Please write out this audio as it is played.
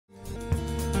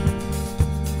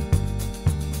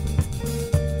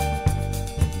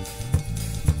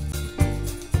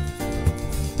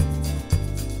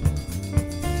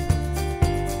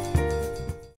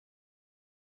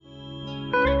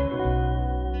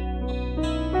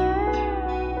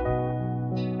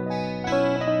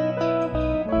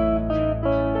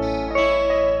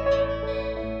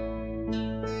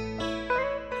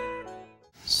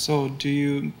So do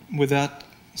you, with that,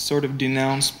 sort of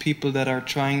denounce people that are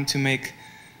trying to make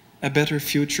a better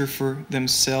future for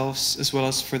themselves as well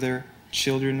as for their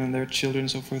children and their children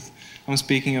and so forth? I'm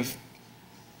speaking of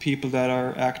people that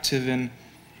are active in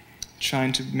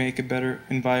trying to make a better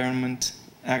environment,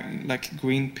 like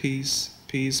Greenpeace,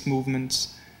 peace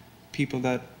movements, people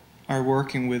that are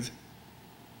working with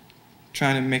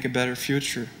trying to make a better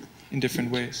future in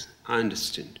different ways. I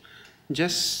understand.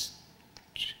 Just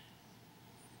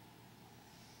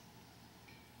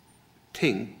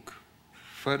think,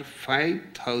 for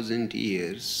 5,000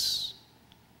 years,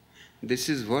 this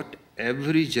is what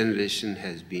every generation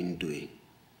has been doing.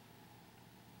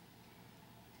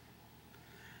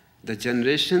 The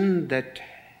generation that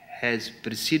has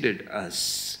preceded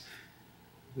us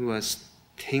was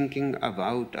thinking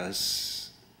about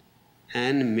us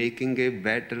and making a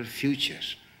better future.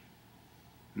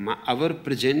 Our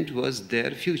present was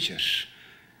their future.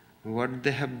 What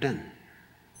they have done.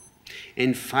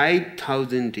 In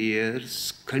 5,000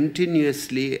 years,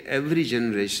 continuously, every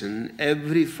generation,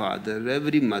 every father,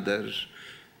 every mother,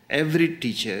 every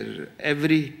teacher,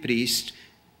 every priest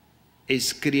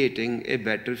is creating a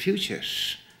better future.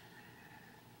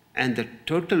 And the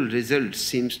total result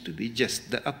seems to be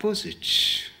just the opposite.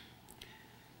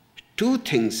 Two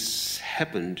things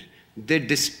happened. They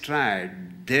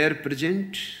destroyed their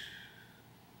present.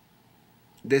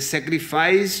 They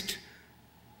sacrificed.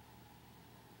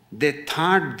 They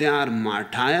thought they are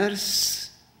martyrs.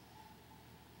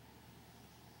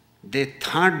 They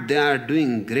thought they are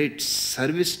doing great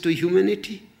service to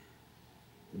humanity.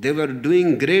 They were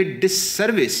doing great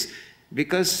disservice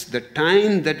because the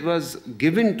time that was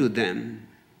given to them,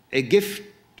 a gift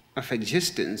of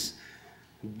existence,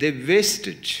 they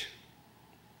wasted.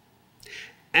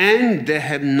 And they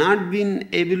have not been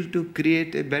able to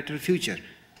create a better future.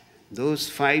 Those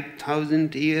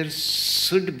 5,000 years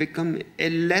should become a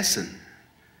lesson.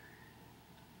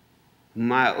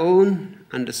 My own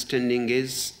understanding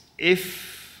is,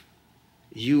 if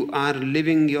you are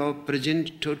living your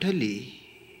present totally,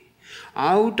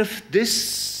 out of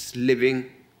this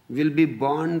living will be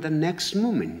born the next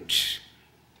moment.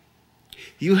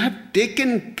 You have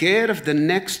taken care of the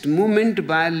next moment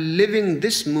by living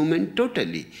this moment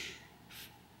totally.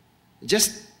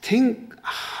 Just think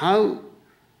how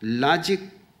logic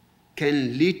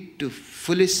can lead to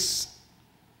foolish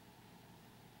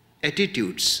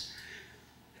attitudes.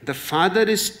 The father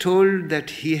is told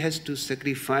that he has to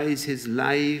sacrifice his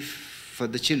life for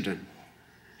the children.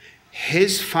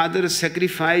 His father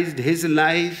sacrificed his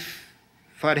life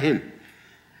for him.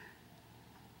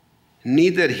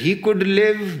 Neither he could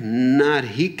live, nor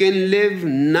he can live,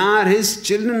 nor his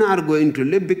children are going to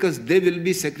live, because they will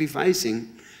be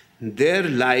sacrificing their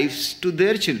lives to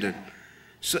their children.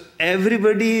 So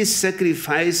everybody is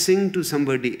sacrificing to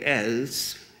somebody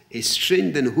else. Is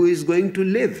strange, then who is going to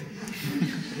live?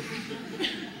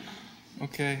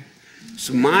 Okay.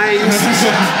 So my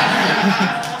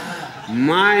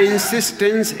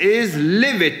insistence is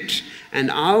live it,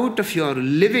 and out of your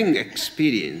living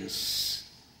experience,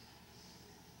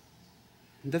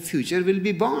 the future will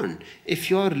be born. If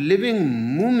your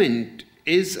living moment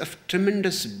is of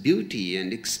tremendous beauty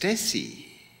and ecstasy,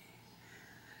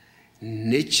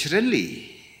 naturally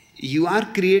you are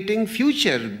creating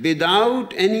future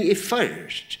without any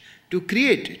effort to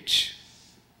create it.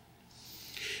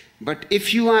 But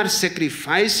if you are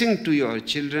sacrificing to your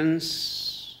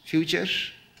children's future,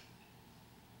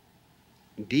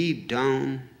 deep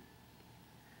down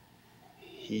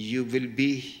you will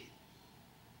be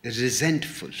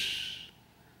resentful,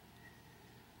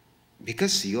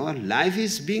 because your life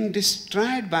is being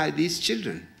destroyed by these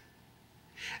children.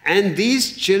 And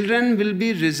these children will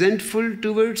be resentful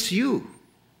towards you,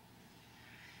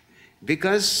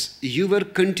 because you were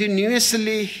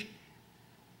continuously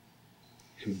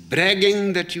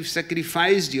bragging that you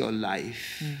sacrificed your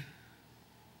life.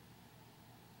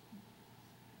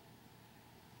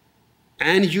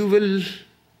 And you will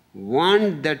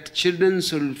want that children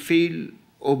should feel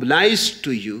obliged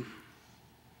to you.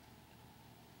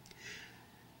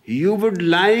 You would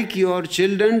like your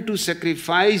children to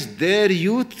sacrifice their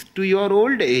youth to your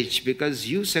old age because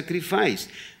you sacrificed.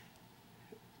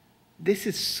 This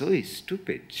is so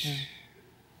stupid. Yeah.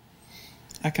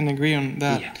 I can agree on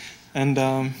that. Yeah. And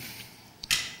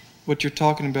what you're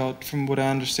talking about, from what I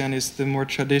understand, is the more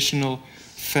traditional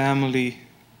family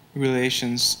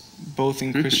relations, both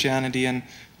in Christianity and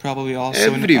probably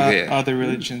also everywhere. In other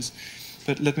religions.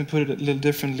 But let me put it a little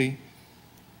differently.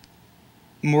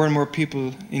 More and more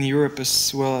people in Europe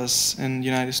as well as in the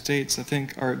United States, I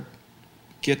think, are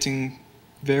getting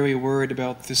very worried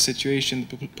about the situation,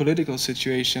 the political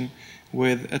situation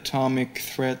with atomic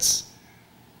threats,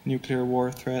 nuclear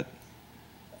war threat,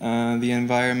 the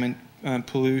environment,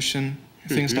 pollution,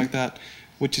 things like that,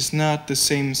 which is not the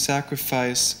same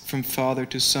sacrifice from father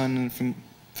to son and from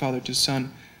father to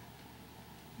son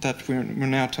that we're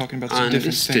now talking about. It's a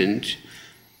different thing.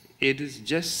 It is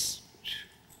just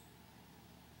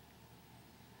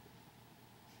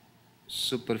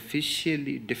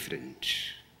superficially different.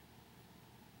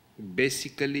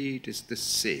 Basically, it is the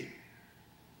same.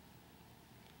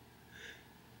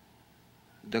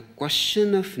 The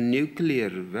question of nuclear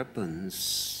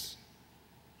weapons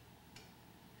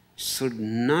should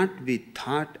not be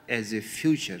thought as a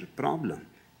future problem.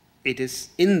 It is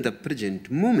in the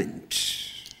present moment.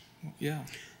 Yeah.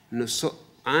 No, so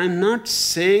I'm not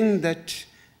saying that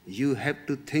you have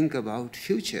to think about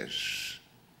future.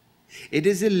 It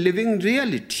is a living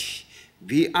reality.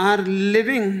 We are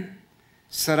living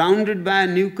surrounded by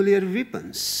nuclear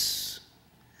weapons.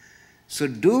 So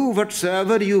do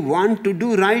whatsoever you want to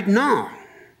do right now.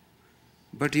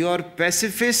 But your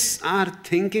pacifists are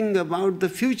thinking about the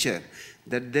future,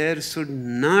 that there should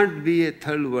not be a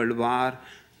third world war,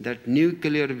 that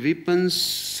nuclear weapons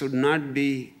should not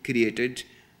be created.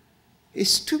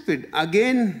 It's stupid.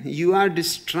 Again, you are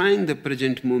destroying the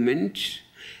present moment,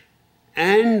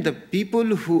 and the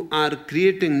people who are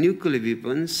creating nuclear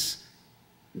weapons,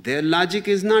 their logic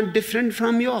is not different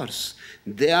from yours.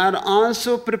 They are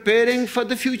also preparing for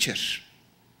the future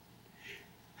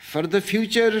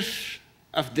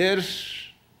of their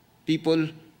people,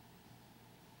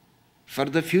 for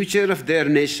the future of their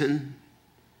nation.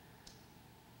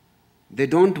 They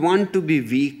don't want to be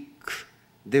weak.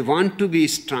 They want to be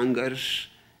stronger.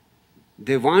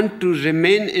 They want to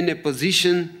remain in a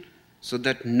position so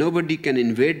that nobody can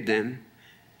invade them.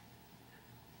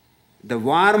 The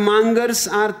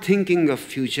warmongers are thinking of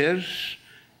future,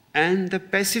 and the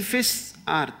pacifists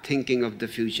are thinking of the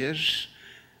future.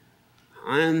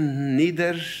 I am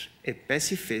neither a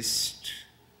pacifist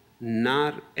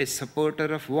nor a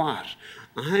supporter of war.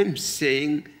 I am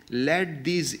saying let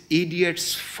these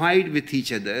idiots fight with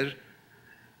each other,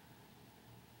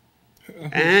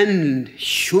 and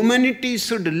humanity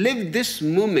should live this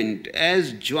moment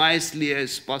as joyously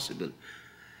as possible.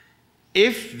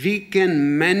 If we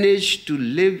can manage to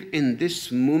live in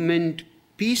this moment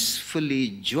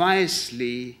peacefully,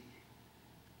 joyously,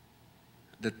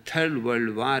 the third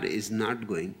world war is not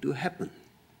going to happen.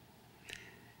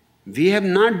 We have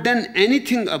not done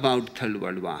anything about third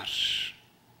world war.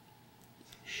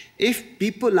 If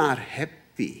people are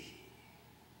happy,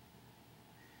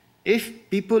 if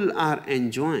people are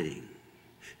enjoying,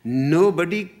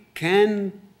 nobody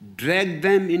can drag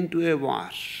them into a war.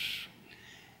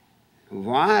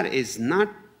 War is not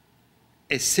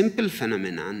a simple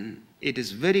phenomenon, it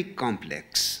is very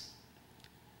complex.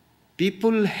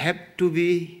 People have to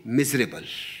be miserable.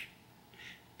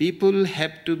 People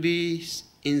have to be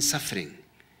in suffering.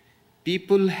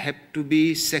 People have to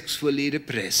be sexually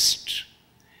repressed.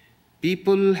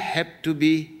 People have to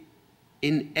be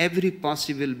in every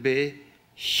possible way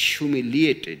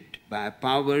humiliated by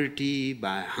poverty,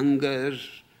 by hunger.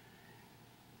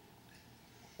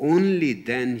 Only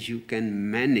then you can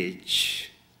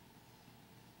manage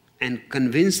and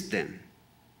convince them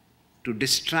to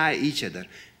destroy each other,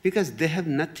 because they have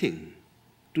nothing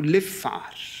to live for.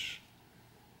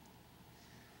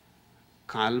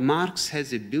 Karl Marx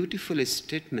has a beautiful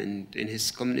statement in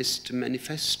his Communist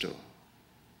Manifesto.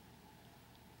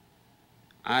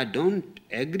 I don't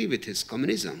agree with his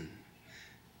communism,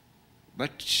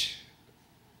 but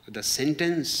the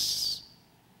sentence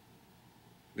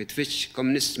with which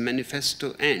Communist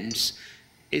Manifesto ends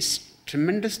is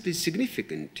tremendously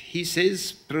significant. He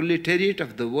says, proletariat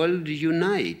of the world,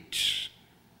 unite.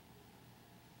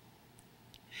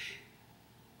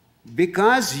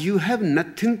 Because you have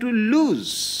nothing to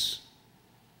lose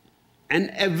and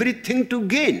everything to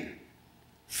gain.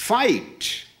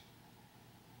 Fight.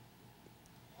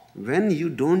 When you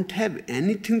don't have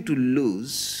anything to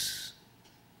lose,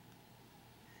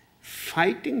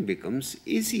 fighting becomes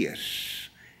easier.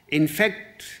 In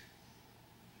fact,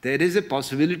 there is a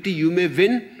possibility you may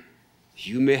win,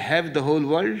 you may have the whole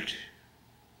world.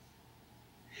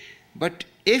 But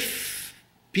if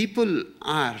people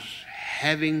are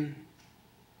having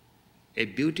a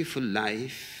beautiful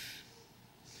life,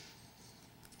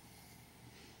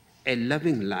 a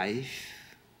loving life,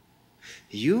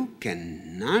 you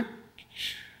cannot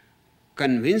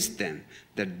convince them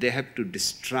that they have to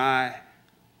destroy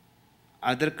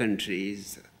other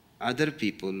countries, other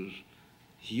people.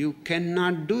 You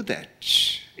cannot do that.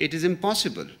 It is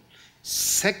impossible.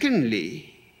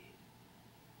 Secondly,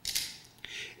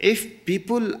 if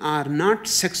people are not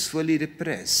sexually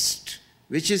repressed,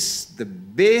 which is the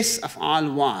base of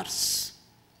all wars,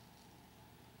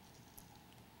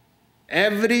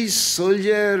 every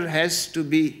soldier has to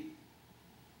be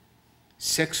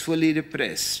sexually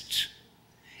repressed.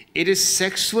 It is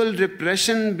sexual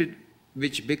repression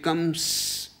which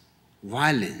becomes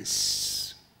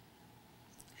violence.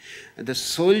 The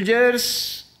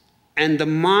soldiers and the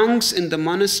monks in the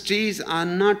monasteries are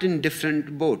not in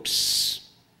different boats,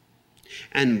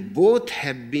 and both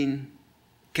have been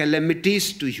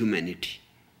calamities to humanity.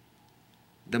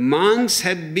 The monks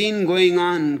have been going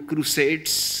on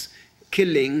crusades,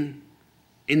 killing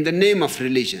in the name of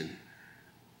religion,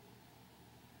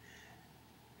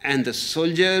 and the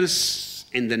soldiers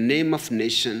in the name of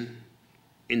nation,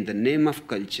 in the name of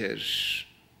culture.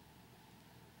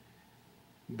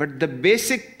 But the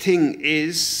basic thing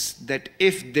is that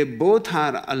if they both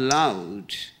are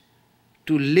allowed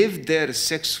to live their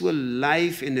sexual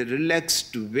life in a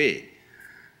relaxed way,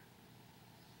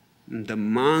 the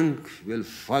monk will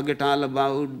forget all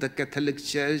about the Catholic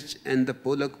Church and the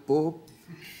Polak Pope,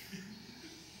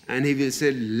 and he will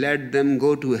say, let them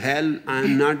go to hell, I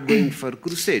am not going for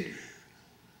crusade.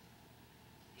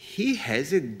 He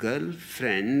has a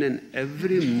girlfriend and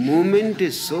every moment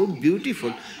is so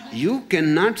beautiful. You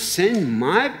cannot send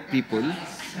my people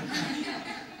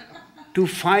to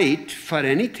fight for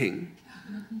anything.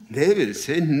 They will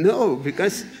say no,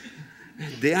 because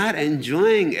they are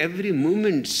enjoying every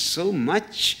moment so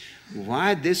much.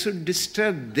 Why they should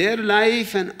disturb their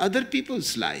life and other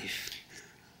people's life?